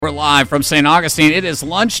We're live from St. Augustine. It is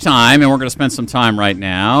lunchtime, and we're going to spend some time right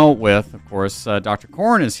now with, of course, Dr.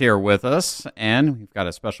 Korn is here with us, and we've got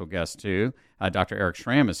a special guest, too. Dr. Eric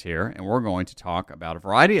Schramm is here, and we're going to talk about a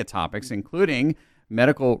variety of topics, including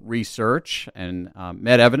medical research, and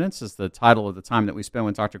Med Evidence is the title of the time that we spend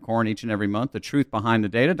with Dr. Korn each and every month, the truth behind the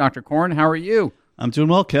data. Dr. Korn, how are you? I'm doing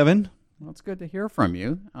well, Kevin. Well, it's good to hear from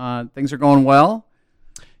you. Things are going well?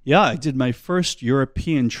 Yeah, I did my first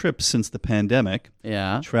European trip since the pandemic.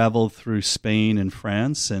 Yeah. Traveled through Spain and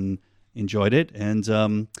France and enjoyed it. And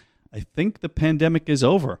I think the pandemic is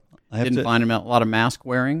over. Didn't find a lot of mask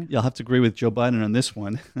wearing? You'll have to agree with Joe Biden on this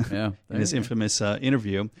one. Yeah. In his infamous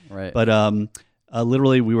interview. Right. But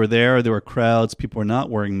literally, we were there. There were crowds. People were not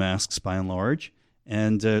wearing masks by and large.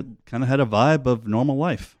 And kind of had a vibe of normal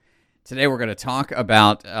life. Today we're going to talk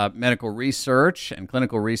about medical research and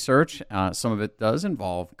clinical research. Some of it does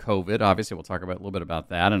involve COVID. Obviously, we'll talk about a little bit about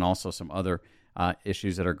that and also some other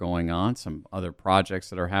issues that are going on, some other projects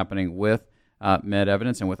that are happening with Med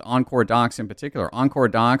Evidence and with Encore Docs in particular. Encore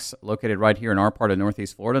Docs, located right here in our part of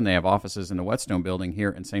Northeast Florida, and they have offices in the Whetstone Building here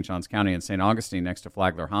in St. Johns County and St. Augustine next to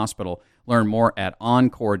Flagler Hospital. Learn more at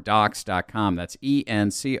EncoreDocs.com. That's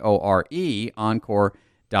ENCORE,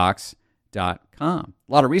 EncoreDocs.com. A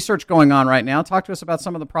lot of research going on right now. Talk to us about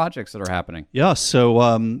some of the projects that are happening. Yeah,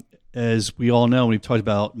 so as we all know, we've talked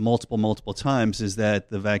about multiple times, is that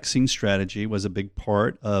the vaccine strategy was a big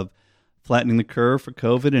part of flattening the curve for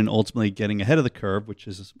COVID and ultimately getting ahead of the curve, which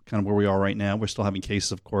is kind of where we are right now. We're still having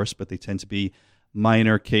cases, of course, but they tend to be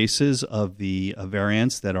minor cases of the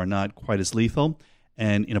variants that are not quite as lethal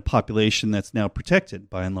and in a population that's now protected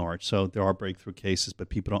by and large. So there are breakthrough cases, but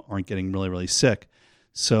people aren't getting really sick.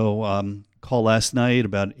 So call last night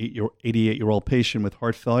about an 88-year-old patient with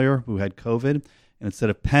heart failure who had COVID. And instead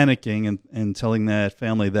of panicking and telling that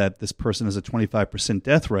family that this person has a 25%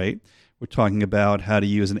 death rate, we're talking about how to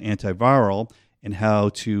use an antiviral and how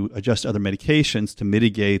to adjust other medications to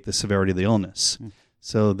mitigate the severity of the illness.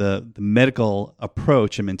 So the medical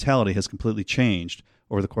approach and mentality has completely changed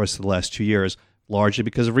over the course of the last 2 years, largely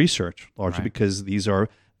because of research, largely because these are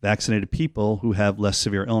vaccinated people who have less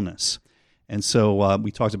severe illness. And so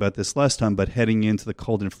we talked about this last time, but heading into the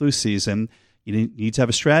cold and flu season, you need to have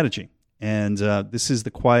a strategy. And this is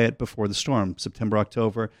the quiet before the storm. September,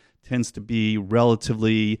 October tends to be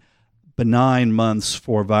relatively benign months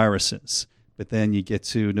for viruses. But then you get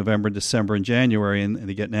to November, December, and January, and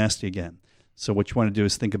they get nasty again. So what you want to do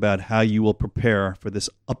is think about how you will prepare for this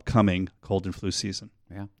upcoming cold and flu season.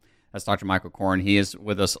 Yeah. That's Dr. Michael Korn. He is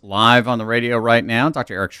with us live on the radio right now.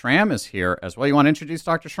 Dr. Eric Schramm is here as well. You want to introduce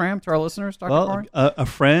Dr. Schramm to our listeners, Dr. Korn? A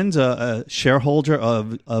friend, a shareholder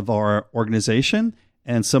of our organization,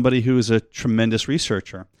 and somebody who is a tremendous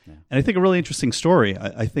researcher. Yeah. And I think a really interesting story.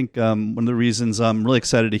 I think one of the reasons I'm really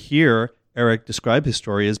excited to hear Eric describe his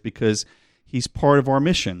story is because he's part of our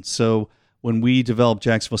mission. So when we developed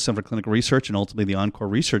Jacksonville Center for Clinical Research and ultimately the Encore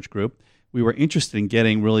Research Group, we were interested in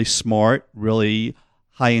getting really smart, really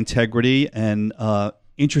high integrity and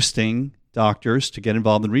interesting doctors to get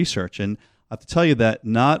involved in research. And I have to tell you that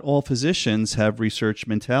not all physicians have research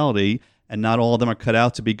mentality and not all of them are cut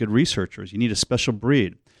out to be good researchers. You need a special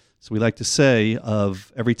breed. So we like to say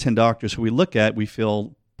of every 10 doctors who we look at, we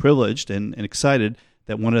feel privileged and excited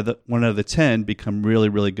that one of the 10 become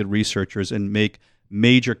really good researchers and make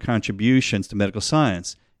major contributions to medical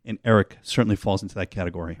science. And Eric certainly falls into that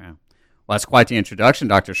category. Yeah. Well, that's quite the introduction,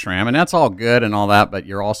 Dr. Schramm, and that's all good and all that, but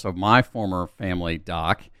you're also my former family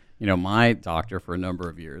doc, my doctor for a number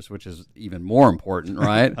of years, which is even more important,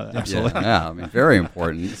 right? Absolutely. Yeah, I mean, very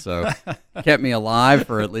important. So kept me alive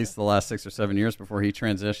for at least the last 6 or 7 years before he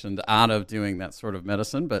transitioned out of doing that sort of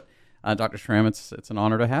medicine. But Dr. Schramm, it's an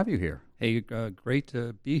honor to have you here. Hey, great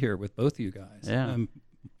to be here with both of you guys. Yeah.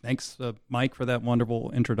 Thanks, Mike, for that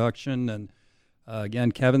wonderful introduction. And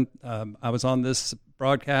again, Kevin, I was on this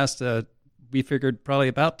broadcast, we figured probably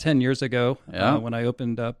about 10 years ago when I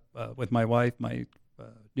opened up with my wife, my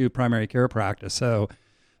new primary care practice. So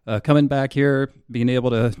coming back here, being able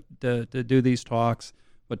to do these talks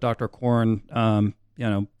with Dr. Korn,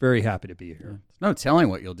 very happy to be here. There's no telling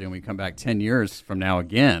what you'll do when we come back 10 years from now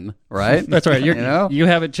again, right? That's right. You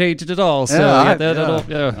haven't changed at all. So I don't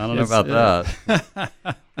know about that.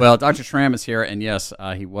 Well, Dr. Schramm is here, and yes,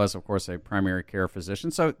 he was, of course, a primary care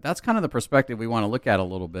physician. So that's kind of the perspective we want to look at a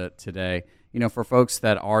little bit today. For folks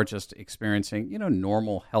that are just experiencing,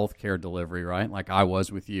 normal healthcare delivery, right? Like I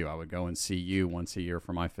was with you. I would go and see you once a year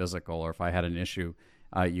for my physical, or if I had an issue,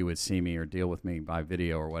 you would see me or deal with me by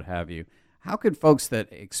video or what have you. How could folks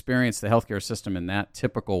that experience the healthcare system in that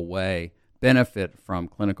typical way benefit from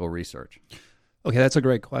clinical research? Okay, that's a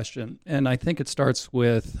great question. And I think it starts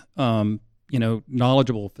with,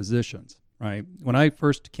 knowledgeable physicians, right? When I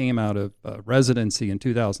first came out of residency in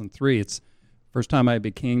 2003, it's the first time I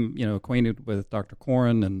became, acquainted with Dr.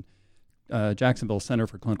 Koren and Jacksonville Center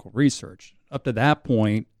for Clinical Research. Up to that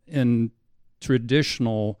point, in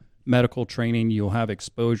traditional medical training, you'll have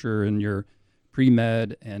exposure in your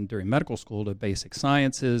pre-med and during medical school to basic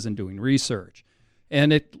sciences and doing research.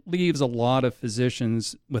 And it leaves a lot of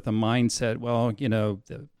physicians with a mindset, well,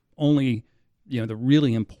 the only, the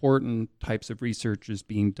really important types of research is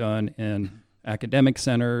being done in academic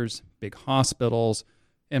centers, big hospitals,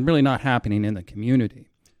 and really not happening in the community.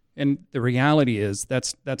 And the reality is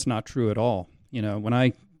that's not true at all. When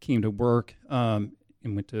I came to work and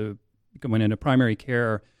went into primary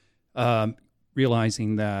care,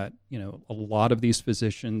 realizing that, a lot of these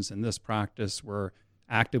physicians in this practice were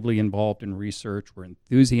actively involved in research, were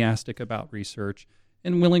enthusiastic about research,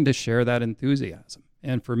 and willing to share that enthusiasm.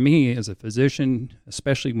 And for me, as a physician,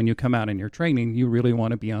 especially when you come out in your training, you really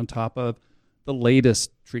want to be on top of the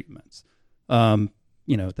latest treatments, the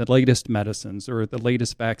latest medicines or the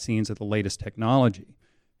latest vaccines or the latest technology.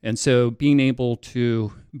 And so being able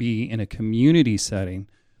to be in a community setting,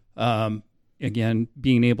 again,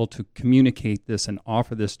 being able to communicate this and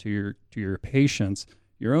offer this to your patients,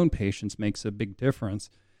 your own patients, makes a big difference.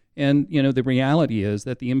 And, the reality is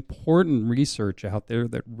that the important research out there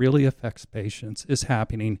that really affects patients is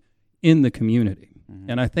happening in the community.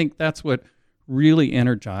 Mm-hmm. And I think that's what really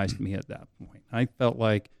energized me at that point. I felt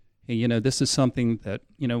like, hey, this is something that,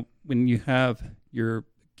 when you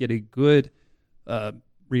get a good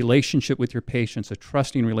relationship with your patients, a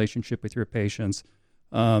trusting relationship with your patients,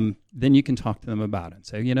 then you can talk to them about it and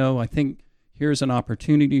say, I think here's an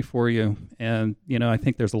opportunity for you. And, I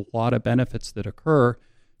think there's a lot of benefits that occur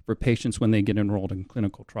for patients when they get enrolled in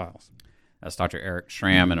clinical trials. That's Dr. Eric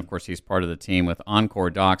Schramm, and of course he's part of the team with Encore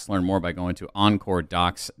Docs. Learn more by going to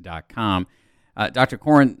encoredocs.com. Dr.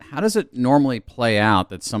 Koren, how does it normally play out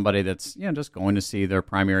that somebody that's just going to see their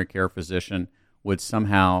primary care physician would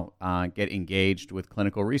somehow get engaged with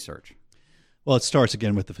clinical research? Well, it starts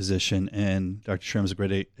again with the physician, and Dr. Schramm is a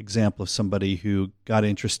great example of somebody who got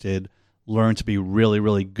interested, learned to be really,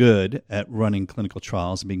 really good at running clinical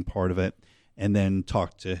trials and being part of it, and then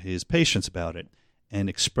talked to his patients about it and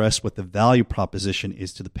expressed what the value proposition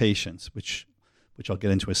is to the patients, which I'll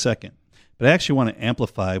get into in a second. But I actually want to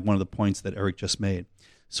amplify one of the points that Eric just made.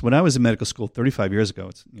 So when I was in medical school 35 years ago,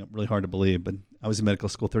 it's really hard to believe, but I was in medical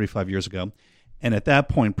school 35 years ago, and at that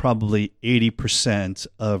point, probably 80%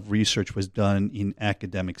 of research was done in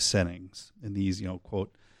academic settings, in these,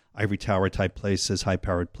 quote, ivory tower type places,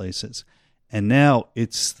 high-powered places. And now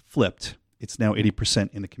it's flipped. It's now 80%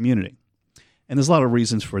 in the community. And there's a lot of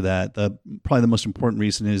reasons for that. Probably the most important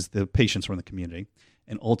reason is the patients are in the community.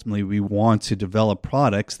 And ultimately, we want to develop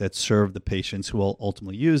products that serve the patients who will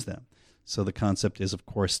ultimately use them. So the concept is, of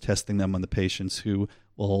course, testing them on the patients who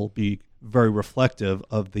will be very reflective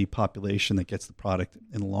of the population that gets the product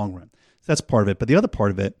in the long run. So that's part of it. But the other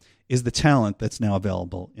part of it is the talent that's now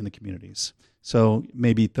available in the communities. So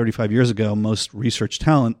maybe 35 years ago, most research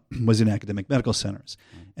talent was in academic medical centers.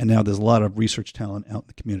 And now there's a lot of research talent out in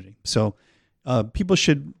the community. So people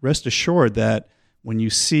should rest assured that when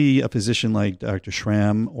you see a physician like Dr.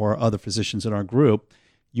 Schramm or other physicians in our group,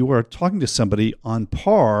 you are talking to somebody on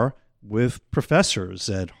par with professors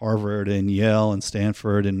at Harvard and Yale and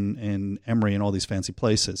Stanford and Emory and all these fancy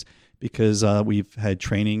places, because we've had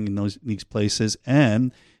training in these places,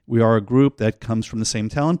 and we are a group that comes from the same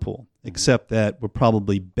talent pool, except that we're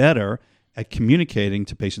probably better at communicating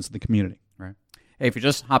to patients in the community. Right. Hey, if you're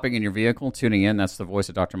just hopping in your vehicle, tuning in, that's the voice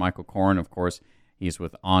of Dr. Michael Koren. Of course, he's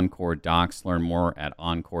with Encore Docs. Learn more at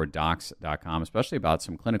encoredocs.com, especially about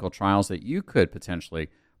some clinical trials that you could potentially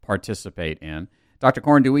participate in. Dr.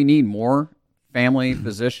 Koren, do we need more family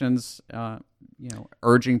physicians,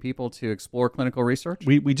 urging people to explore clinical research?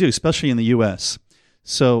 We do, especially in the U.S.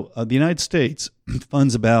 So the United States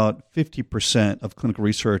funds about 50% of clinical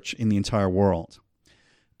research in the entire world.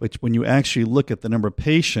 But when you actually look at the number of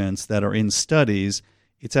patients that are in studies,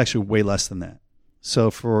 it's actually way less than that.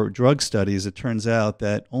 So for drug studies, it turns out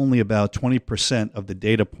that only about 20% of the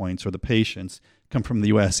data points or the patients come from the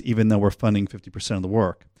U.S., even though we're funding 50% of the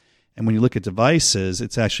work. And when you look at devices,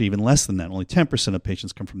 it's actually even less than that. Only 10% of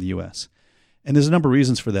patients come from the U.S. And there's a number of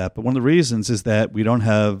reasons for that. But one of the reasons is that we don't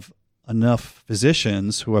have enough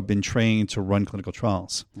physicians who have been trained to run clinical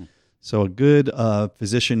trials. So a good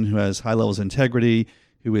physician who has high levels of integrity,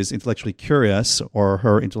 who is intellectually curious or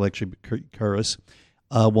her intellectually curious,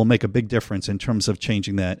 will make a big difference in terms of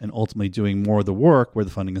changing that and ultimately doing more of the work where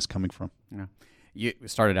the funding is coming from. Yeah. We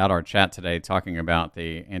started out our chat today talking about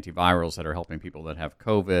the antivirals that are helping people that have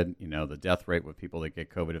COVID, the death rate with people that get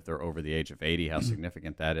COVID if they're over the age of 80, how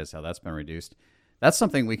significant that is, how that's been reduced. That's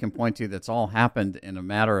something we can point to that's all happened in a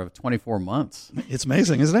matter of 24 months. It's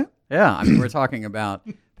amazing, isn't it? Yeah. I mean, we're talking about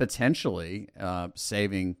potentially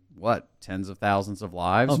saving, tens of thousands of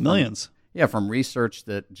lives? Oh, millions. From research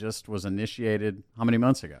that just was initiated how many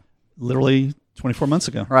months ago? Literally 24 months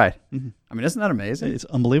ago. Right. Mm-hmm. I mean, isn't that amazing? It's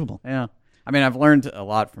unbelievable. Yeah. I mean, I've learned a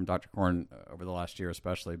lot from Dr. Korn over the last year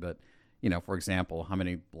especially, but for example, how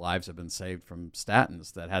many lives have been saved from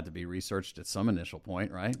statins that had to be researched at some initial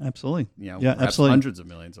point, right? Absolutely. Absolutely. Hundreds of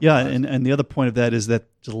millions of lives. Yeah, and the other point of that is that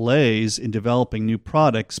delays in developing new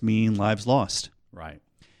products mean lives lost. Right.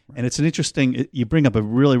 And it's an interesting, you bring up a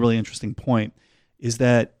really, really interesting point, is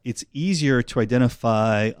that it's easier to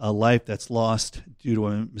identify a life that's lost due to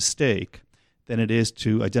a mistake than it is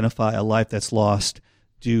to identify a life that's lost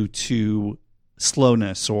due to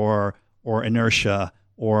slowness or inertia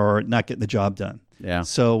or not getting the job done. Yeah.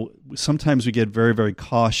 So sometimes we get very, very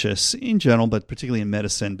cautious in general, but particularly in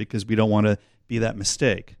medicine, because we don't want to be that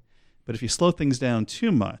mistake. But if you slow things down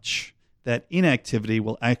too much, that inactivity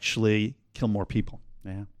will actually kill more people.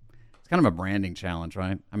 Yeah. It's kind of a branding challenge,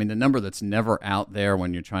 right? I mean, the number that's never out there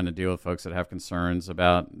when you're trying to deal with folks that have concerns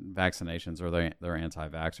about vaccinations or they're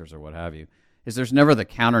anti-vaxxers or what have you, is there's never the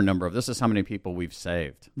counter number of this is how many people we've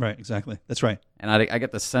saved. Right, exactly. That's right. And I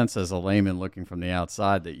get the sense as a layman looking from the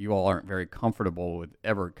outside that you all aren't very comfortable with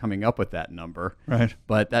ever coming up with that number. Right.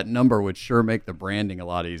 But that number would sure make the branding a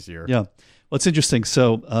lot easier. Yeah. Well, it's interesting.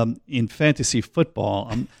 So in fantasy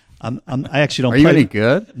football, I actually don't Are you play. any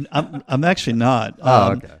good? I'm actually not.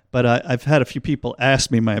 Okay. But I've had a few people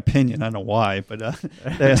ask me my opinion. I don't know why, but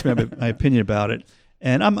they asked me my opinion about it.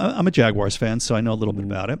 And I'm a Jaguars fan, so I know a little bit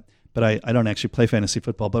about it. But I don't actually play fantasy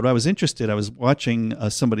football. But I was interested. I was watching I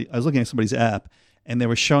was looking at somebody's app, and they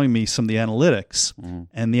were showing me some of the analytics.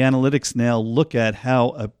 And the analytics now look at how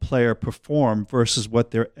a player performed versus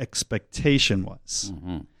what their expectation was.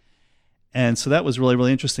 And so that was really,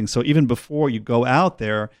 really interesting. So even before you go out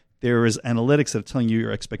there is analytics that are telling you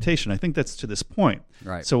your expectation. I think that's to this point.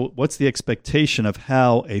 Right. So what's the expectation of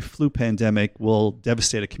how a flu pandemic will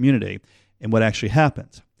devastate a community and what actually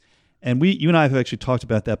happened? And you and I have actually talked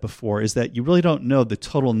about that before, is that you really don't know the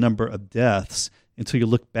total number of deaths until you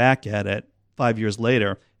look back at it 5 years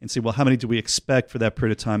later and see, well, how many do we expect for that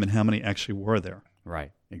period of time and how many actually were there?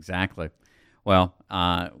 Right, exactly. Well,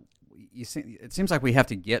 it seems like we have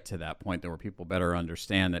to get to that point, though, where people better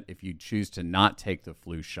understand that if you choose to not take the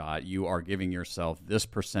flu shot, you are giving yourself this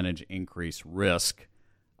percentage increase risk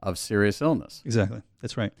of serious illness. Exactly.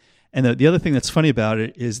 That's right. And the other thing that's funny about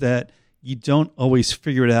it is that you don't always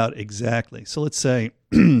figure it out exactly. So let's say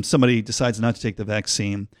somebody decides not to take the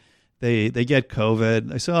vaccine. They get COVID.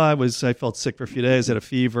 They say, I felt sick for a few days, had a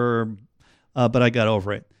fever, but I got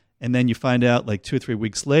over it. And then you find out like 2 or 3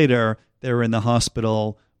 weeks later, they were in the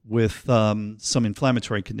hospital with some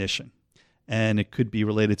inflammatory condition. And it could be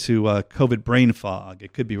related to COVID brain fog.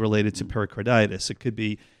 It could be related to pericarditis. It could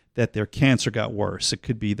be that their cancer got worse. It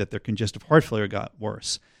could be that their congestive heart failure got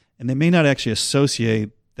worse. And they may not actually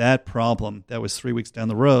associate that problem that was 3 weeks down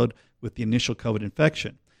the road with the initial COVID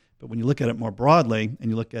infection. But when you look at it more broadly and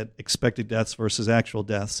you look at expected deaths versus actual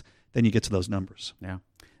deaths, then you get to those numbers. Yeah.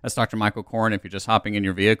 That's Dr. Michael Korn. If you're just hopping in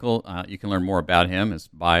your vehicle, you can learn more about him, his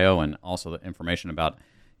bio, and also the information about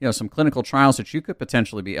some clinical trials that you could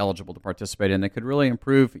potentially be eligible to participate in that could really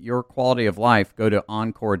improve your quality of life. Go to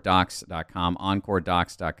EncoreDocs.com,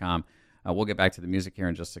 EncoreDocs.com. We'll get back to the music here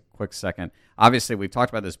in just a quick second. Obviously, we've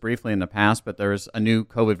talked about this briefly in the past, but there's a new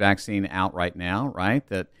COVID vaccine out right now, right,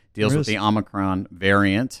 that deals with the Omicron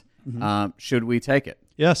variant. Should we take it?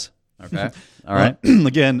 Yes. Okay. All right.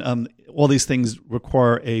 Again, all these things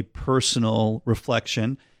require a personal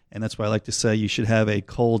reflection, and that's why I like to say you should have a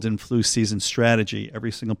cold and flu season strategy.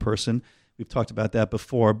 Every single person. We've talked about that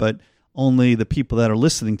before, but only the people that are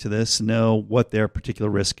listening to this know what their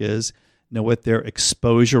particular risk is, know what their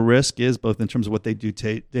exposure risk is, both in terms of what they do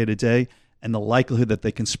day to day and the likelihood that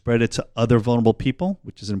they can spread it to other vulnerable people,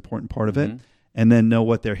 which is an important part of it, and then know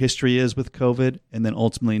what their history is with COVID, and then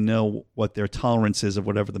ultimately know what their tolerance is of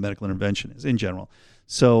whatever the medical intervention is in general.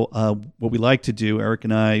 So what we like to do, Eric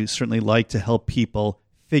and I certainly like to help people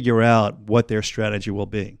figure out what their strategy will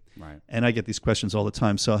be. Right. And I get these questions all the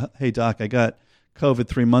time. So, hey, doc, I got COVID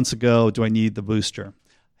 3 months ago. Do I need the booster?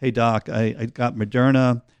 Hey, doc, I got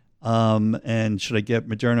Moderna. And should I get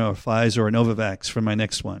Moderna or Pfizer or Novavax for my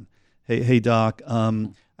next one? Hey, doc,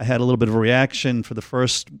 I had a little bit of a reaction for the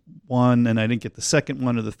first one, and I didn't get the second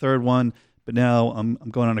one or the third one, but now I'm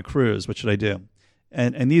going on a cruise. What should I do?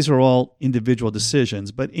 And these are all individual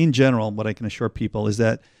decisions. But in general, what I can assure people is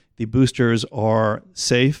that the boosters are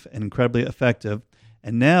safe and incredibly effective.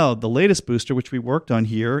 And now the latest booster, which we worked on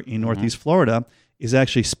here in Northeast Florida, is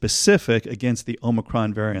actually specific against the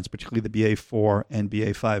Omicron variants, particularly the BA4 and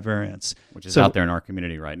BA5 variants. Which is out there in our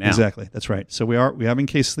community right now. Exactly. That's right. So we're having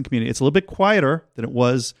cases in the community. It's a little bit quieter than it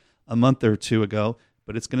was a month or two ago,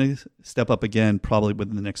 but it's going to step up again probably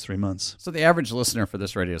within the next 3 months. So the average listener for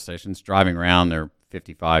this radio station is driving around. They're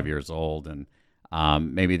 55 years old, and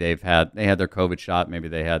maybe they had their COVID shot. Maybe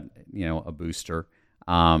they had a booster.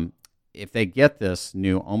 If they get this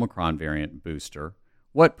new Omicron variant booster,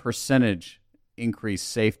 what percentage increased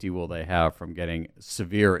safety will they have from getting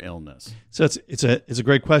severe illness? So it's a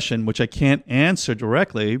great question, which I can't answer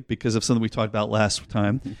directly because of something we talked about last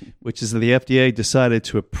time, which is that the FDA decided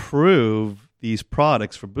to approve these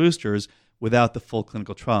products for boosters without the full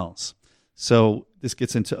clinical trials. So this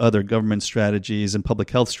gets into other government strategies and public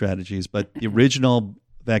health strategies, but the original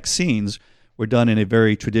vaccines were done in a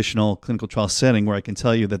very traditional clinical trial setting where I can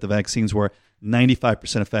tell you that the vaccines were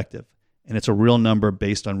 95% effective, and it's a real number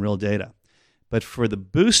based on real data. But for the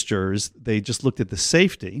boosters, they just looked at the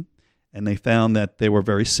safety, and they found that they were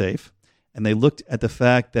very safe, and they looked at the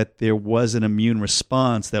fact that there was an immune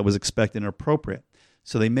response that was expected and appropriate.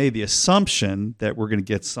 So they made the assumption that we're going to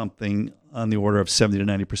get something on the order of 70 to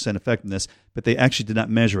 90% effectiveness, but they actually did not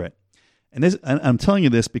measure it. And I'm telling you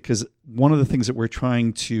this because one of the things that we're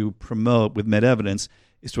trying to promote with MedEvidence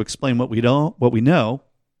is to explain what we know,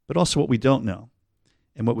 but also what we don't know,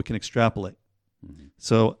 and what we can extrapolate. Mm-hmm.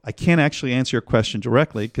 So I can't actually answer your question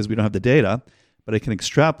directly because we don't have the data, but I can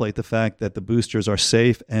extrapolate the fact that the boosters are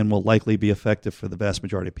safe and will likely be effective for the vast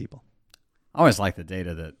majority of people. I always like the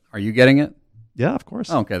data that, are you getting it? Yeah, of course.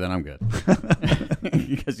 Oh, okay, then I'm good.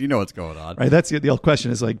 Because you know what's going on. Right, that's the old question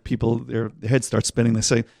is like people, their heads start spinning. They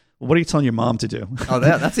say, well, what are you telling your mom to do? Oh,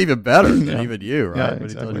 that's even better than even you, right? Yeah, what exactly. are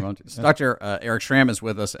you telling your mom to do? So Dr. Eric Schramm is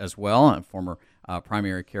with us as well, a former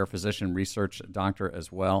primary care physician, research doctor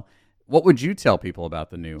as well. What would you tell people about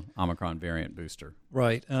the new Omicron variant booster?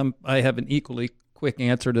 Right. I have an equally quick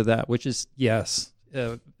answer to that, which is yes.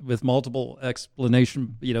 With multiple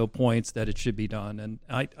explanation, points that it should be done, and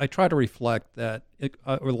I try to reflect that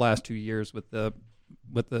over the last 2 years with the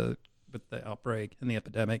outbreak and the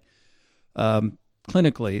epidemic,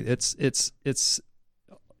 clinically, it's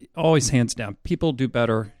always hands down. People do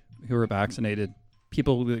better who are vaccinated.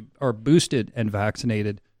 People who are boosted and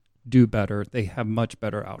vaccinated do better. They have much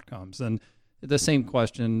better outcomes. And the same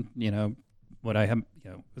question, what I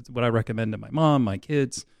recommend to my mom, my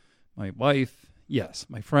kids, my wife. Yes,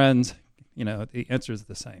 my friends, the answer is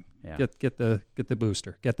the same. Yeah. Get the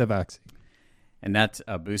booster, get the vaccine. And that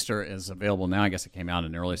booster is available now. I guess it came out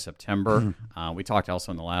in early September. We talked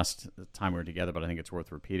also in the last time we were together, but I think it's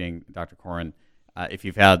worth repeating, Dr. Koren, if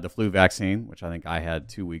you've had the flu vaccine, which I think I had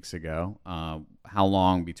 2 weeks ago, how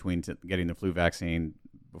long between getting the flu vaccine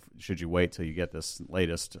should you wait till you get this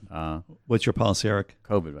latest? What's your policy, Eric?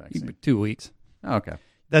 COVID vaccine. 2 weeks. Oh, okay.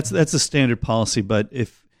 That's a standard policy, but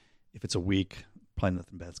if it's a week, probably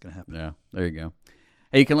nothing bad's going to happen. Yeah, there you go.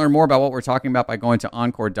 Hey, you can learn more about what we're talking about by going to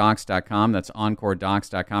EncoreDocs.com. That's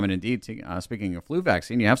EncoreDocs.com. And indeed, speaking of flu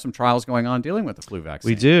vaccine, you have some trials going on dealing with the flu vaccine.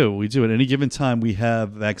 We do. At any given time, we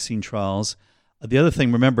have vaccine trials. The other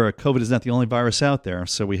thing, remember, COVID is not the only virus out there.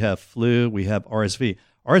 So we have flu, we have RSV.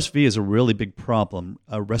 RSV is a really big problem,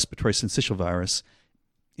 a respiratory syncytial virus.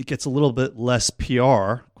 It gets a little bit less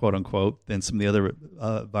PR, quote unquote, than some of the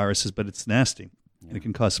other viruses, but it's nasty. And it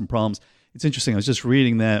can cause some problems. It's interesting. I was just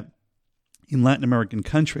reading that in Latin American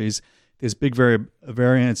countries, there's big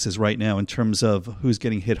variances right now in terms of who's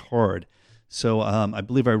getting hit hard. So I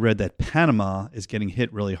believe I read that Panama is getting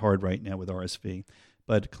hit really hard right now with RSV,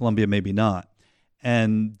 but Colombia maybe not.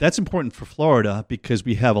 And that's important for Florida because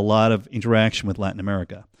we have a lot of interaction with Latin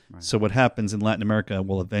America. Right. So what happens in Latin America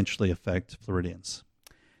will eventually affect Floridians.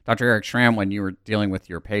 Dr. Eric Schramm, when you were dealing with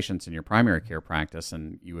your patients in your primary care practice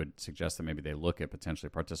and you would suggest that maybe they look at potentially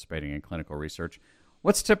participating in clinical research,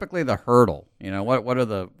 what's typically the hurdle?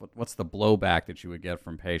 What's the blowback that you would get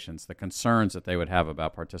from patients, the concerns that they would have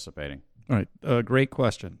about participating? All right, great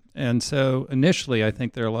question. And so initially I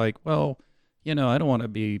think they're like, well, I don't want to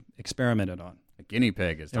be experimented on. A guinea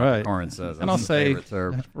pig, as Dr. Koren says. And I'll say,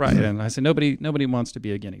 right, and I say nobody wants to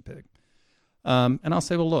be a guinea pig. And I'll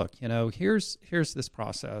say, well, look, here's this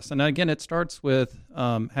process. And again, it starts with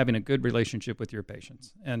having a good relationship with your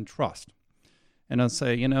patients and trust. And I'll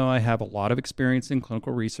say, I have a lot of experience in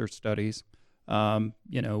clinical research studies.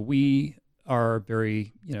 We are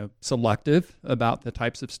very, selective about the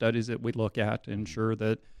types of studies that we look at to ensure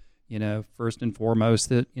that, first and foremost,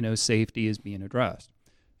 that, safety is being addressed.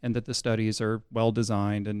 and that the studies are well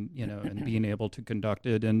designed, and and being able to conduct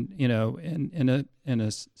it, and in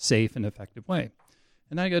a safe and effective way.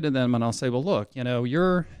 And I go to them and I'll say, well, look,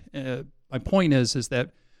 my point is that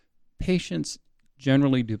patients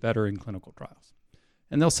generally do better in clinical trials.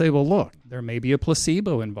 And they'll say, well, look, there may be a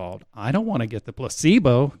placebo involved. I don't want to get the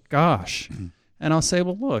placebo. Gosh. And I'll say,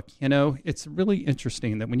 well, look, it's really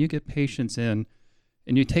interesting that when you get patients in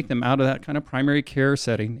and you take them out of that kind of primary care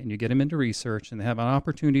setting and you get them into research, and they have an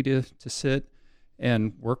opportunity to sit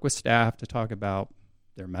and work with staff to talk about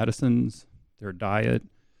their medicines, their diet,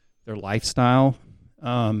 their lifestyle,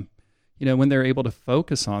 when they're able to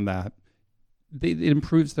focus on that, it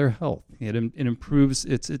improves their health. It improves,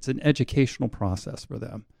 it's an educational process for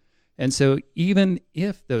them. And so even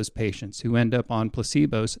if those patients who end up on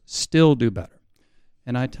placebos still do better,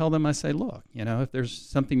 and I tell them, I say, look, if there's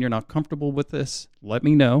something you're not comfortable with this, let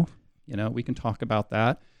me know. We can talk about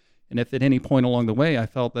that. And if at any point along the way I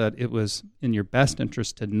felt that it was in your best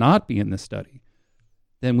interest to not be in the study,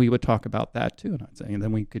 then we would talk about that too. And I'd say, and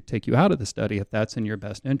then we could take you out of the study if that's in your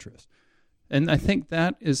best interest. And I think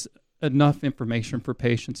that is enough information for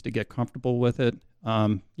patients to get comfortable with it.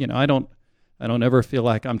 I don't ever feel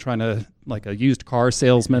like I'm trying to, like a used car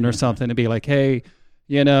salesman or something, to be like, hey,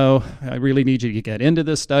 I really need you to get into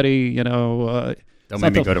this study. Don't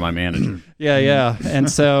make me go to my manager. Yeah.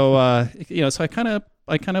 And so, so I kind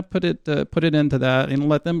of put it into that and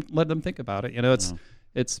let them think about it.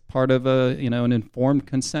 It's part of an informed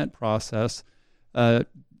consent process. So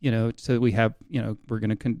we have, we're going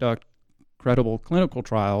to conduct credible clinical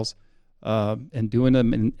trials, and doing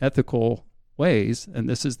them in ethical ways, and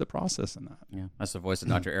this is the process in that. Yeah, that's the voice of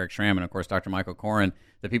Dr. Eric Schramm, and of course Dr. Michael Koren.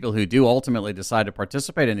 The people who do ultimately decide to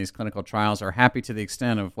participate in these clinical trials are happy to the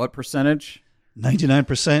extent of what percentage?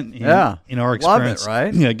 99% in our experience. Love it,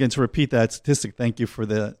 right? Yeah, again, to repeat that statistic, thank you for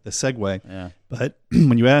the segue. Yeah. But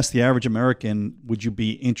when you ask the average American, would you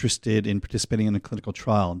be interested in participating in a clinical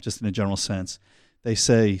trial, just in a general sense, they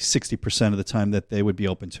say 60% of the time that they would be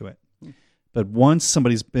open to it. But once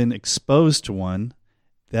somebody's been exposed to one,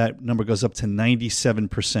 that number goes up to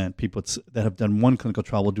 97%. People that have done one clinical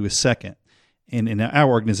trial will do a second. And in our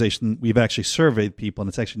organization, we've actually surveyed people, and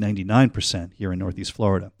it's actually 99% here in Northeast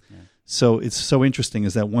Florida. Yeah. So it's so interesting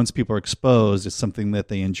is that once people are exposed, it's something that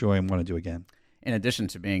they enjoy and want to do again. In addition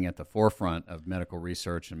to being at the forefront of medical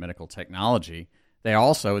research and medical technology, they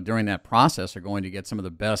also, during that process, are going to get some of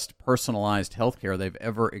the best personalized healthcare they've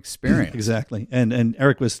ever experienced. Exactly. And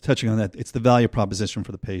Eric was touching on that. It's the value proposition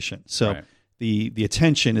for the patient. So right. the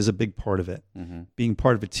attention is a big part of it. Mm-hmm. Being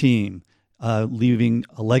part of a team, leaving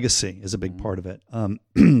a legacy is a big part of it.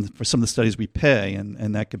 For some of the studies we pay,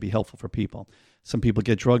 and that could be helpful for people. Some people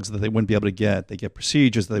get drugs that they wouldn't be able to get. They get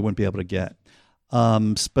procedures that they wouldn't be able to get.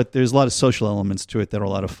 But there's a lot of social elements to it that are a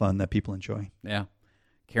lot of fun that people enjoy. Yeah.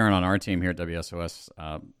 Karen on our team here at WSOS,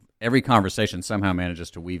 every conversation somehow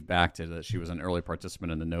manages to weave back to that she was an early participant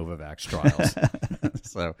in the Novavax trials.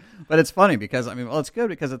 But it's funny because, it's good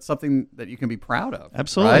because it's something that you can be proud of.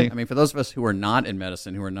 Absolutely. Right? For those of us who are not in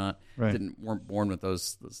medicine, who are not, right. weren't born with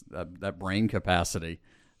that brain capacity,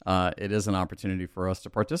 it is an opportunity for us to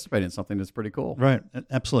participate in something that's pretty cool. Right.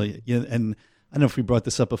 Absolutely. Yeah. And I don't know if we brought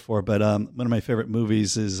this up before, but one of my favorite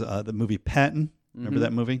movies is the movie Patton. Remember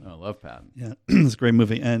that movie? I love Patton. Yeah, it's a great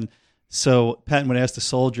movie. And so Patton would ask the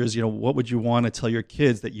soldiers, what would you want to tell your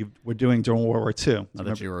kids that you were doing during World War II? Not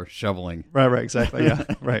that you were shoveling. Right, exactly. Yeah,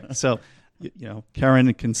 right. So,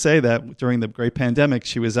 Karen can say that during the great pandemic,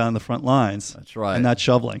 she was on the front lines. That's right. And not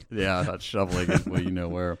shoveling. Yeah, not shoveling. Well, you know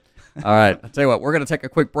where. All right. I'll tell you what, we're going to take a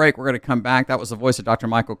quick break. We're going to come back. That was the voice of Dr.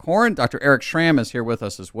 Michael Koren. Dr. Eric Schramm is here with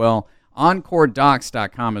us as well.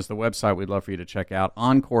 EncoreDocs.com is the website we'd love for you to check out.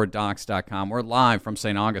 EncoreDocs.com. We're live from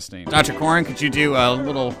St. Augustine. Dr. Koren, could you do a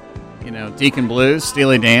little, Deacon Blues,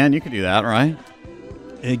 Steely Dan? You could do that, right?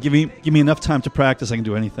 Give me enough time to practice. I can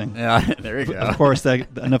do anything. Yeah, there you go. Of course,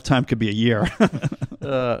 enough time could be a year.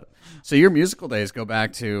 So your musical days go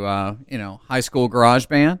back to, high school garage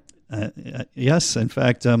band? Yes. In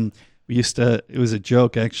fact, we used to, it was a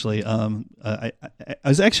joke actually. I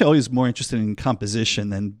was actually always more interested in composition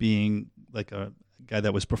than being like a guy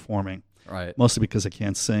that was performing. Right. Mostly because I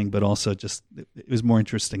can't sing, but also just it was more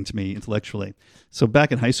interesting to me intellectually. So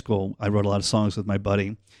back in high school, I wrote a lot of songs with my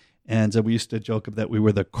buddy, and we used to joke that we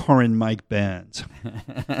were the Koren Mike Band.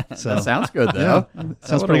 So, that sounds good, though. Yeah,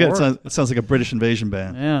 sounds pretty good. It sounds like a British invasion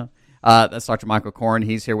band. Yeah. That's Dr. Michael Koren.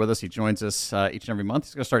 He's here with us. He joins us each and every month.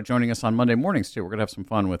 He's going to start joining us on Monday mornings, too. We're going to have some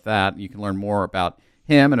fun with that. You can learn more about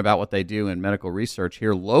him and about what they do in medical research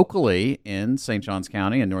here locally in St. Johns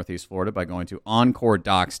County in Northeast Florida by going to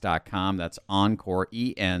EncoreDocs.com. That's Encore,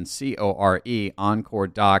 ENCORE,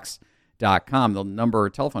 EncoreDocs.com. drcordon.com. The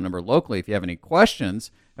telephone number locally, if you have any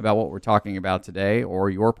questions about what we're talking about today or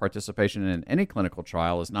your participation in any clinical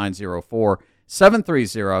trial, is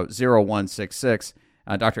 904-730-0166.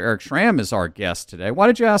 Dr. Eric Schramm is our guest today. Why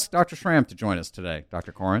did you ask Dr. Schramm to join us today,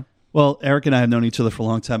 Dr. Koren? Well, Eric and I have known each other for a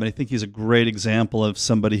long time, and I think he's a great example of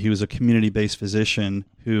somebody who's a community-based physician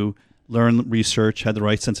who learned research, had the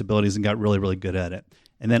right sensibilities, and got really, really good at it,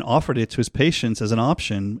 and then offered it to his patients as an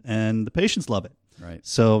option, and the patients love it. Right.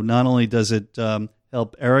 So not only does it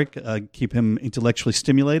help Eric keep him intellectually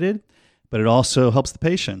stimulated, but it also helps the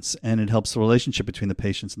patients, and it helps the relationship between the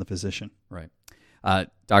patients and the physician. Right.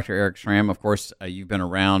 Dr. Eric Schramm, of course, you've been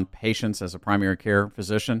around patients as a primary care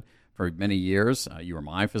physician for many years. You were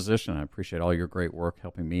my physician. I appreciate all your great work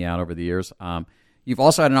helping me out over the years. You've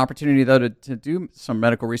also had an opportunity, though, to do some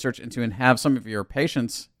medical research and to have some of your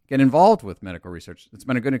patients get involved with medical research. It's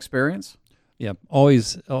been a good experience. Yeah,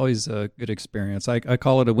 always a good experience. I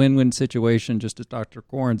call it a win-win situation, just as Dr.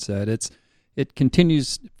 Koren said. It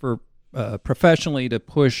continues for professionally to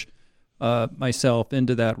push myself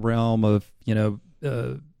into that realm of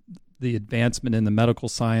the advancement in the medical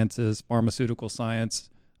sciences, pharmaceutical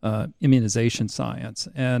science, immunization science,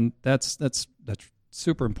 and that's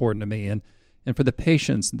super important to me. And for the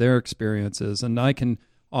patients, their experiences, and I can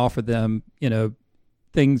offer them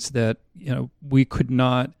things that we could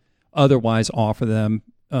not otherwise offer them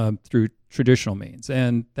through traditional means,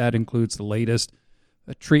 and that includes the latest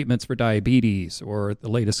treatments for diabetes, or the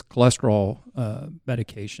latest cholesterol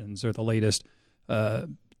medications, or the latest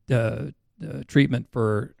treatment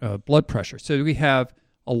for blood pressure. So we have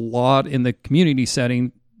a lot in the community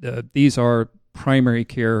setting. These are primary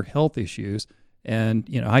care health issues, and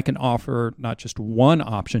I can offer not just one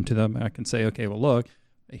option to them. I can say, okay, well, look,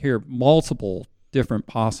 here are multiple different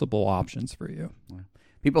possible options for you.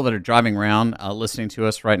 People that are driving around listening to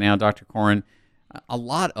us right now, Dr. Koren, a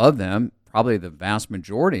lot of them, probably the vast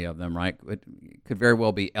majority of them, right, could very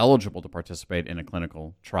well be eligible to participate in a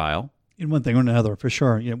clinical trial. In one thing or another, for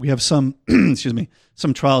sure. We have some,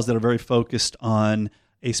 some trials that are very focused on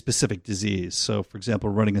a specific disease. So, for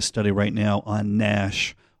example, we're running a study right now on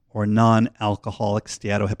NASH, or non-alcoholic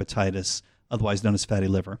steatohepatitis, otherwise known as fatty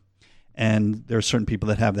liver. And there are certain people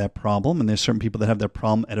that have that problem, and there's certain people that have that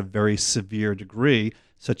problem at a very severe degree,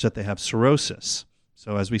 such that they have cirrhosis.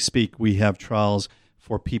 So as we speak, we have trials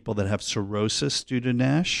for people that have cirrhosis due to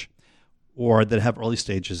NASH, or that have early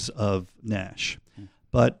stages of NASH.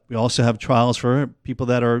 But we also have trials for people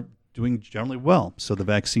that are doing generally well. So the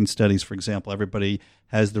vaccine studies, for example, everybody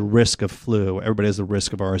has the risk of flu, everybody has the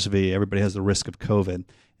risk of RSV, everybody has the risk of COVID,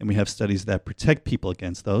 and we have studies that protect people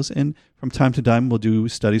against those. And from time to time, we'll do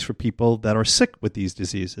studies for people that are sick with these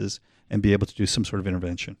diseases and be able to do some sort of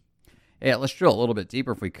intervention. Yeah, let's drill a little bit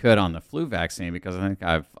deeper, if we could, on the flu vaccine, because I think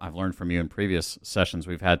I've learned from you in previous sessions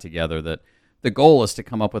we've had together that the goal is to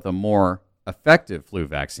come up with a more effective flu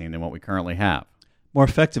vaccine than what we currently have. More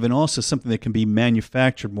effective, and also something that can be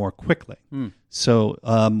manufactured more quickly. So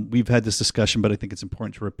we've had this discussion, but I think it's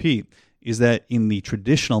important to repeat, is that in the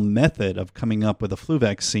traditional method of coming up with a flu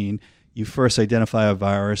vaccine, you first identify a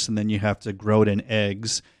virus, and then you have to grow it in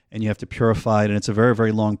eggs, and you have to purify it, and it's a very,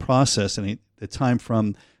 very long process, and the time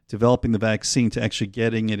from developing the vaccine to actually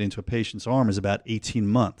getting it into a patient's arm is about 18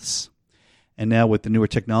 months. And now with the newer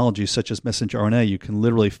technologies, such as messenger RNA, you can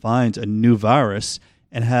literally find a new virus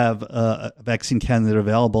and have a vaccine candidate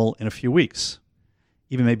available in a few weeks,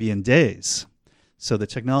 even maybe in days. So the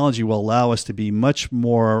technology will allow us to be much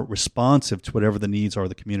more responsive to whatever the needs are of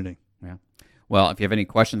the community. Yeah. Well, if you have any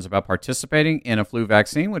questions about participating in a flu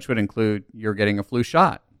vaccine, which would include you're getting a flu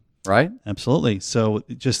shot, right? Absolutely. So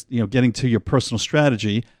just getting to your personal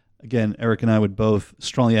strategy, again, Eric and I would both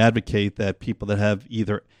strongly advocate that people that have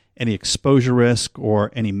either any exposure risk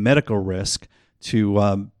or any medical risk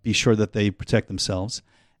to be sure that they protect themselves.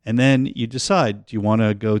 And then you decide, do you want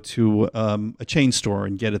to go to a chain store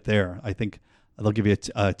and get it there? I think they'll give you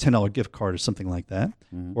a $10 gift card or something like that.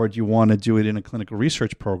 Mm-hmm. Or do you want to do it in a clinical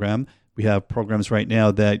research program? We have programs right now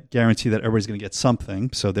that guarantee that everybody's going to get something.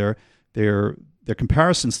 So they're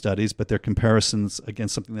comparison studies, but they're comparisons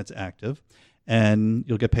against something that's active. And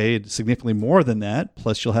you'll get paid significantly more than that.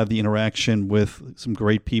 Plus, you'll have the interaction with some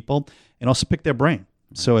great people and also pick their brain.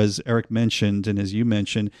 So as Eric mentioned, and as you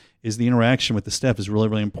mentioned, is the interaction with the staff is really,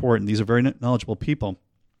 really important. These are very knowledgeable people.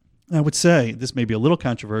 And I would say, this may be a little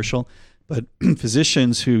controversial, but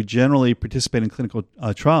physicians who generally participate in clinical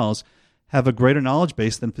trials have a greater knowledge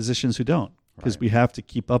base than physicians who don't, because we have to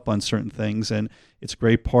keep up on certain things, and it's a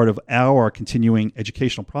great part of our continuing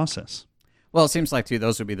educational process. Well, it seems like, too,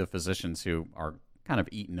 those would be the physicians who are kind of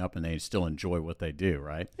eaten up and they still enjoy what they do,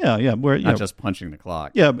 right? Yeah. We're not just punching the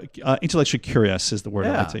clock. Yeah, intellectually curious is the word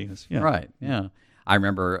I like to use. Yeah. Right. Yeah. I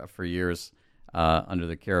remember for years under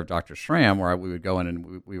the care of Dr. Schramm, where we would go in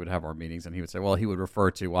and we would have our meetings, and he would say, well, he would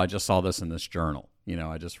refer to, well, I just saw this in this journal.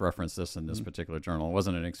 I just referenced this in this particular journal. It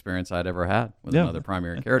wasn't an experience I'd ever had with another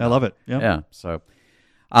primary care doctor. I love it. Yeah. So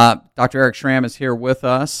Dr. Eric Schramm is here with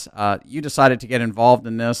us. You decided to get involved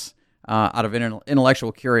in this out of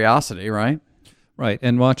intellectual curiosity, right? Right,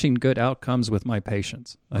 and watching good outcomes with my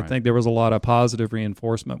patients. I think there was a lot of positive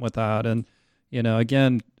reinforcement with that. And,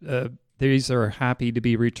 again, these are happy to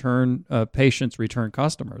be return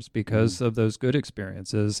customers because of those good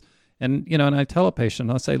experiences. And, and I tell a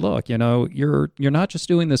patient, I'll say, look, you're not just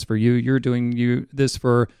doing this for you, you're doing this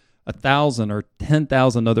for 1,000 or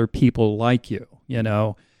 10,000 other people like you,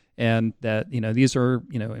 and that, these are,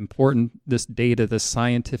 important, this data, this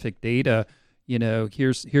scientific data,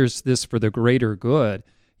 here's this for the greater good.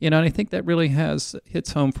 And I think that really hits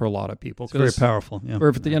home for a lot of people. It's very powerful. Yeah.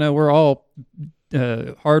 We're all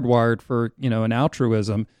hardwired for, an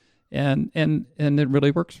altruism, and it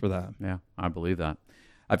really works for that. Yeah, I believe that.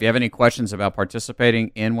 If you have any questions about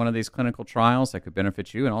participating in one of these clinical trials that could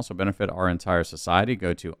benefit you and also benefit our entire society,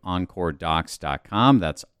 go to EncoreDocs.com.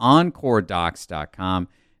 That's EncoreDocs.com.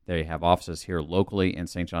 They have offices here locally in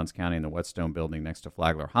St. Johns County in the Whetstone Building next to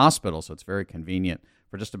Flagler Hospital, so it's very convenient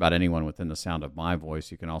for just about anyone within the sound of my voice.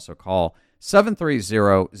 You can also call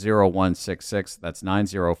 730-0166. That's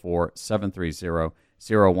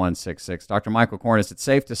 904-730-0166. Dr. Michael Cornish, it's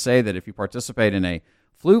safe to say that if you participate in a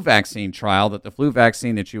flu vaccine trial, that the flu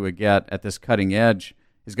vaccine that you would get at this cutting edge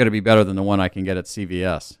is going to be better than the one I can get at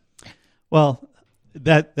CVS. Well,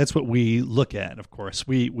 that's what we look at, of course.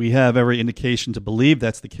 We have every indication to believe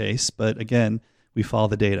that's the case, but again, we follow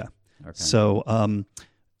the data. Okay. So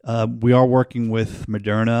we are working with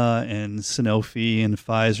Moderna and Sanofi and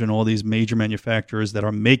Pfizer and all these major manufacturers that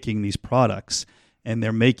are making these products, and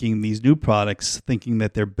they're making these new products thinking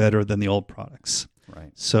that they're better than the old products.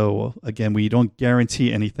 Right. So again, we don't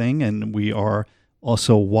guarantee anything, and we are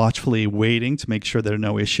also watchfully waiting to make sure there are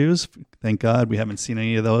no issues. Thank God we haven't seen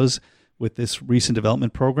any of those with this recent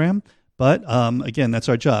development program. But again, that's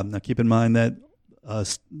our job. Now keep in mind that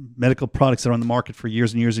medical products that are on the market for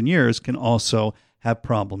years and years and years can also have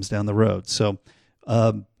problems down the road. So,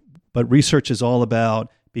 but research is all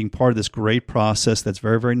about being part of this great process that's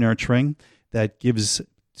very, very nurturing, that gives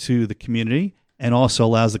to the community and also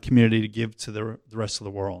allows the community to give to the rest of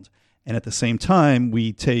the world. And at the same time,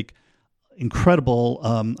 we take incredible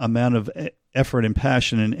amount of effort and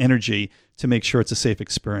passion and energy to make sure it's a safe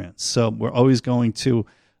experience. So we're always going to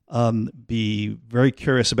be very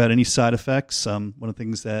curious about any side effects. One of the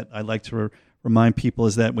things that I like to remind people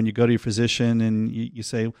is that when you go to your physician and you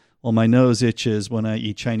say, well, my nose itches when I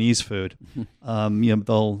eat Chinese food,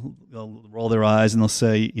 they'll roll their eyes and they'll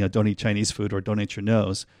say, don't eat Chinese food or don't eat your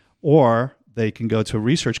nose. Or they can go to a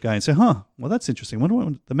research guy and say, well, that's interesting. I wonder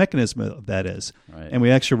what the mechanism of that is. Right. And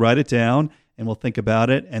we actually write it down and we'll think about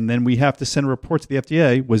it. And then we have to send a report to the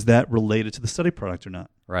FDA. Was that related to the study product or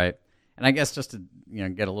not? Right. And I guess just to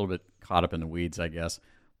get a little bit caught up in the weeds, I guess.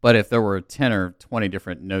 But if there were 10 or 20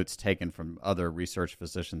 different notes taken from other research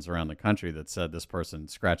physicians around the country that said this person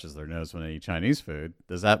scratches their nose when they eat Chinese food,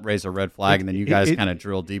 does that raise a red flag? And then you guys kind of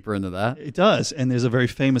drill deeper into that? It does. And there's a very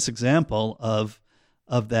famous example of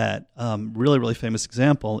that, really, really famous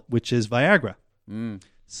example, which is Viagra.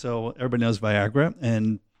 So everybody knows Viagra.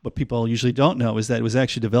 And what people usually don't know is that it was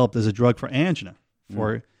actually developed as a drug for angina,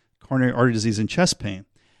 for coronary artery disease and chest pain.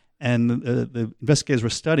 And the investigators were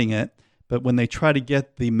studying it. But when they try to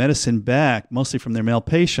get the medicine back, mostly from their male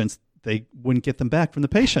patients, they wouldn't get them back from the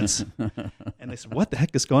patients. And they said, what the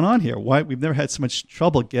heck is going on here? Why? We've never had so much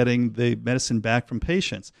trouble getting the medicine back from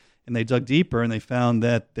patients. And they dug deeper and they found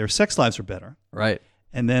that their sex lives were better. Right.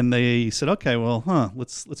 And then they said, okay, well,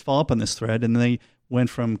 let's follow up on this thread. And they went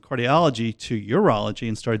from cardiology to urology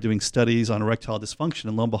and started doing studies on erectile dysfunction.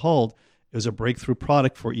 And lo and behold, it was a breakthrough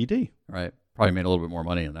product for ED. Right. Probably made a little bit more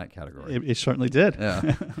money in that category. It certainly did.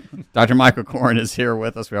 Yeah. Dr. Michael Cornish is here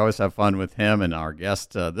with us. We always have fun with him. And our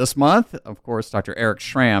guest this month, of course, Dr. Eric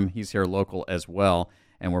Schramm. He's here local as well.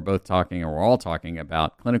 And we're all talking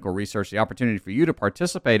about clinical research, the opportunity for you to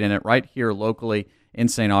participate in it right here locally in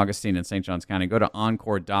St. Augustine and St. Johns County. Go to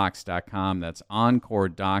EncoreDocs.com. That's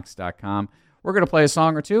EncoreDocs.com. We're going to play a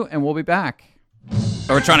song or two, and we'll be back.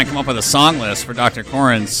 So we're trying to come up with a song list for Dr.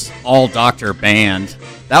 Corn's all-doctor band.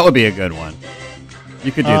 That would be a good one.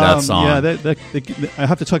 You could do that song. Yeah, I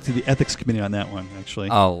have to talk to the ethics committee on that one, actually.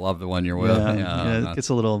 Oh, love the one you're with. Yeah, it gets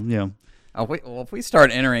a little, If we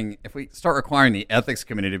start requiring the ethics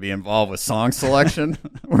committee to be involved with song selection,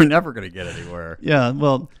 we're never going to get anywhere. Yeah,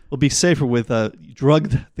 well, we'll be safer with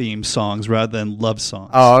drug-themed songs rather than love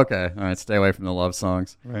songs. Oh, okay. All right, stay away from the love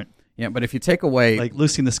songs. Right. Yeah, but if you take away... Like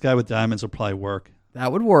Lucy in the Sky with Diamonds will probably work. That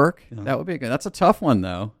would work. Yeah. That would be good. That's a tough one,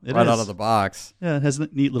 though, right out of the box. Yeah, it has a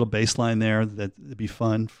neat little bass line there that'd be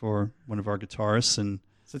fun for one of our guitarists. And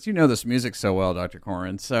since you know this music so well, Dr.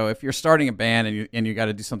 Koren, so if you're starting a band and you got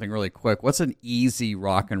to do something really quick, what's an easy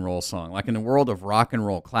rock and roll song? Like in the world of rock and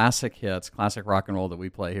roll, classic hits, classic rock and roll that we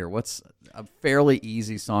play here, what's a fairly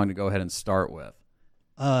easy song to go ahead and start with?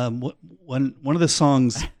 One of the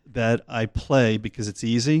songs that I play because it's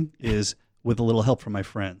easy is With a Little Help from My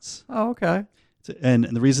Friends. Oh, okay. And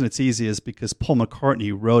the reason it's easy is because Paul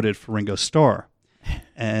McCartney wrote it for Ringo Starr.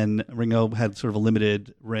 And Ringo had sort of a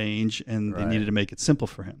limited range, and they needed to make it simple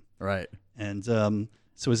for him. Right. And so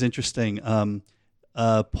it was interesting. Paul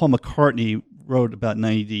McCartney wrote about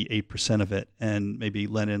 98% of it, and maybe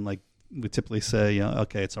Lennon, like we typically say,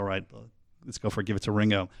 okay, it's all right, let's go for it, give it to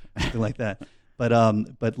Ringo, something like that.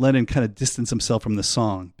 But Lennon kind of distanced himself from the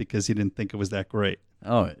song because he didn't think it was that great.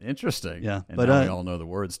 Oh, interesting. Yeah, and but now we all know the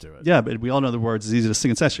words to it. Yeah, but we all know the words. It's easy to sing.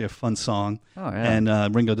 It's actually a fun song. Oh, yeah.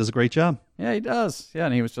 And Ringo does a great job. Yeah, he does. Yeah,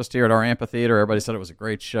 and he was just here at our amphitheater. Everybody said it was a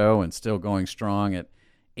great show and still going strong at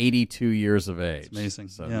 82 years of age. It's amazing.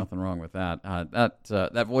 So yeah. Nothing wrong with that.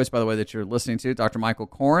 That voice, by the way, that you're listening to, Dr. Michael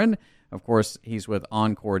Koren, of course, he's with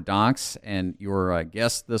Encore Docs, and your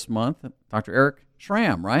guest this month, Dr. Eric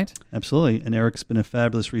Schramm, right? Absolutely. And Eric's been a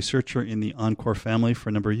fabulous researcher in the Encore family for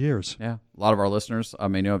a number of years. Yeah. A lot of our listeners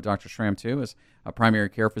may know of Dr. Schramm, too, as a primary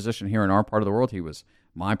care physician here in our part of the world. He was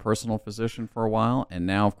my personal physician for a while, and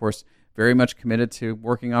now, of course, very much committed to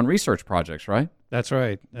working on research projects, right? That's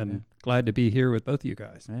right. And glad to be here with both of you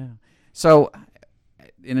guys. Yeah. So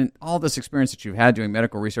in all this experience that you've had doing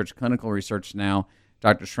medical research, clinical research now,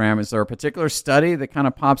 Dr. Schramm, is there a particular study that kind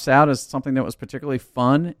of pops out as something that was particularly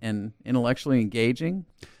fun and intellectually engaging?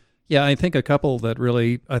 Yeah, I think a couple that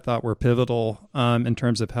really I thought were pivotal in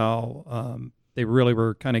terms of how they really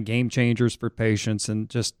were kind of game changers for patients and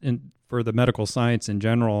just for the medical science in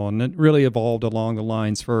general. And it really evolved along the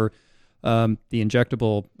lines for the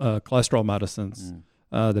injectable cholesterol medicines,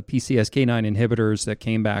 the PCSK9 inhibitors that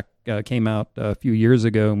came out a few years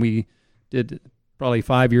ago, and we did probably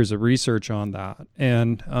 5 years of research on that.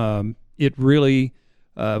 And it really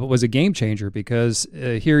was a game changer because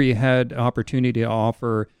here you had opportunity to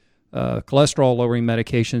offer cholesterol-lowering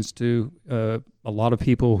medications to a lot of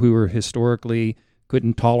people who were historically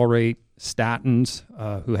couldn't tolerate statins,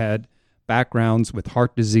 who had backgrounds with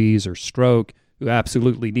heart disease or stroke, who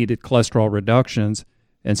absolutely needed cholesterol reductions.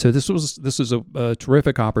 And so this was a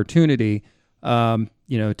terrific opportunity, to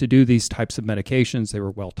do these types of medications. They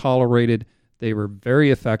were well tolerated. They were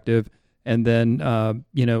very effective. And then,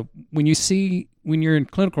 when you're in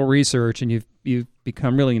clinical research and you've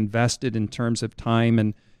become really invested in terms of time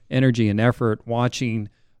and energy and effort watching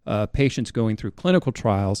patients going through clinical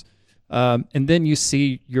trials, and then you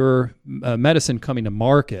see your medicine coming to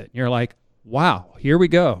market, and you're like, wow, here we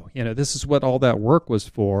go. This is what all that work was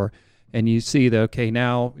for. And you see that, okay,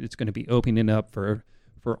 now it's going to be opening up for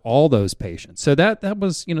all those patients. So that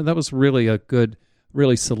was really a good,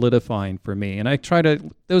 really solidifying for me. And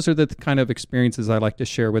those are the kind of experiences I like to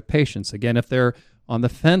share with patients. Again, if they're on the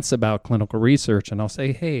fence about clinical research, and I'll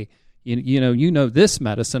say, hey, you know this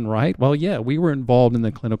medicine, right? Well, yeah, we were involved in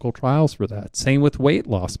the clinical trials for that. Same with weight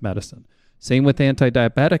loss medicine. Same with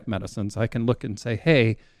anti-diabetic medicines. I can look and say,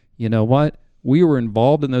 hey, you know what? We were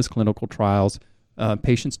involved in those clinical trials.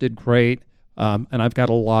 Patients did great. And I've got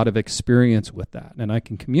a lot of experience with that, and I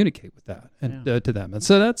can communicate with that to them. And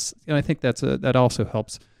so I think that also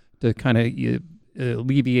helps to kind of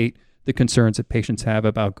alleviate the concerns that patients have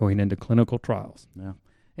about going into clinical trials. Yeah.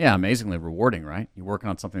 Yeah, amazingly rewarding, right? You work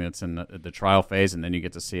on something that's in the trial phase, and then you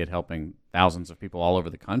get to see it helping thousands of people all over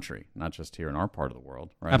the country, not just here in our part of the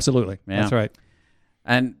world, right? Absolutely. Yeah. That's right.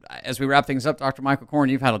 And as we wrap things up, Dr. Michael Koren,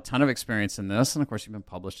 you've had a ton of experience in this, and of course you've been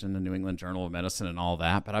published in the New England Journal of Medicine and all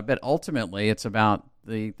that, but I bet ultimately it's about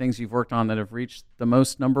the things you've worked on that have reached the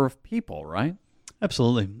most number of people, right?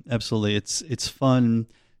 Absolutely. It's fun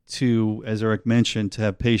to, as Eric mentioned, to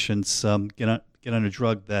have patients get on a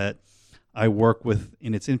drug that I work with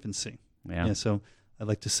in its infancy. Yeah. So I'd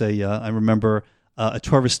like to say I remember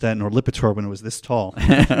atorvastatin or Lipitor when it was this tall.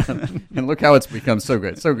 And look how it's become so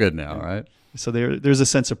good now, right? So there's a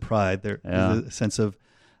sense of pride. There's a sense of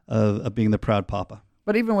being the proud papa.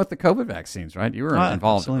 But even with the COVID vaccines, right? You were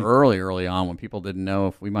involved early on when people didn't know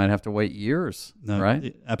if we might have to wait years,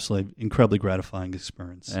 right? Absolutely. Incredibly gratifying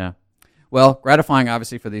experience. Yeah. Well, gratifying,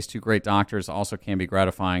 obviously, for these two great doctors, also can be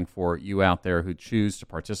gratifying for you out there who choose to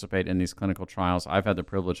participate in these clinical trials. I've had the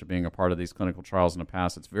privilege of being a part of these clinical trials in the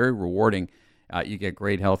past. It's very rewarding. You get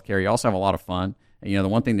great health care. You also have a lot of fun. And, the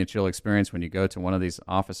one thing that you'll experience when you go to one of these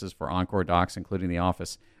offices for Encore Docs, including the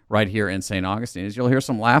office right here in St. Augustine, is you'll hear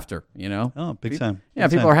some laughter, Oh, big time. Yeah,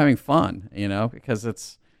 people are having fun,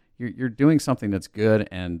 because you're doing something that's good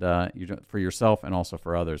and for yourself and also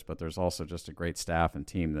for others, but there's also just a great staff and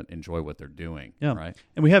team that enjoy what they're doing. Yeah. Right.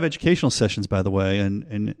 And we have educational sessions, by the way,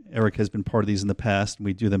 and Eric has been part of these in the past, and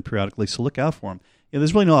we do them periodically, so look out for them.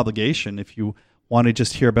 There's really no obligation. If you want to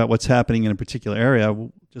just hear about what's happening in a particular area,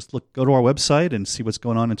 just go to our website and see what's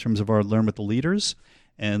going on in terms of our Learn with the Leaders,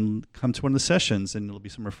 and come to one of the sessions, and there'll be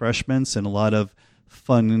some refreshments and a lot of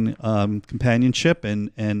fun companionship.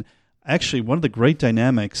 And actually, one of the great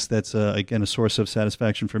dynamics that's, again, a source of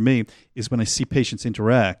satisfaction for me is when I see patients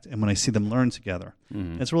interact and when I see them learn together.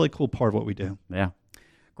 Mm-hmm. That's a really cool part of what we do. Yeah.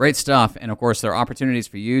 Great stuff. And, of course, there are opportunities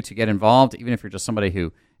for you to get involved, even if you're just somebody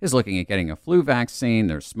who is looking at getting a flu vaccine.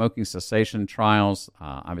 There's smoking cessation trials,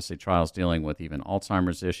 obviously trials dealing with even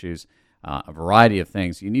Alzheimer's issues, a variety of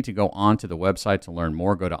things. You need to go onto the website to learn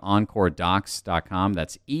more. Go to EncoreDocs.com.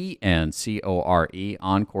 That's ENCORE,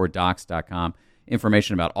 EncoreDocs.com.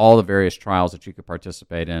 Information about all the various trials that you could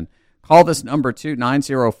participate in. Call this number, too,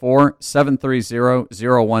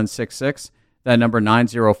 904-730-0166. That number,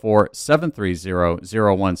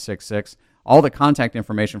 904-730-0166. All the contact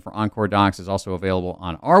information for Encore Docs is also available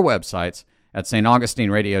on our websites at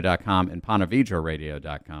staugustineradio.com and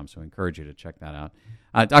PonteVedraRadio.com, so I encourage you to check that out.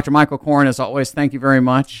 Dr. Michael Koren, as always, thank you very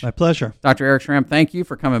much. My pleasure. Dr. Eric Schramm, thank you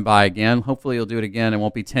for coming by again. Hopefully you'll do it again. It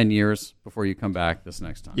won't be 10 years before you come back this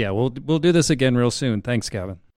next time. Yeah, we'll do this again real soon. Thanks, Kevin.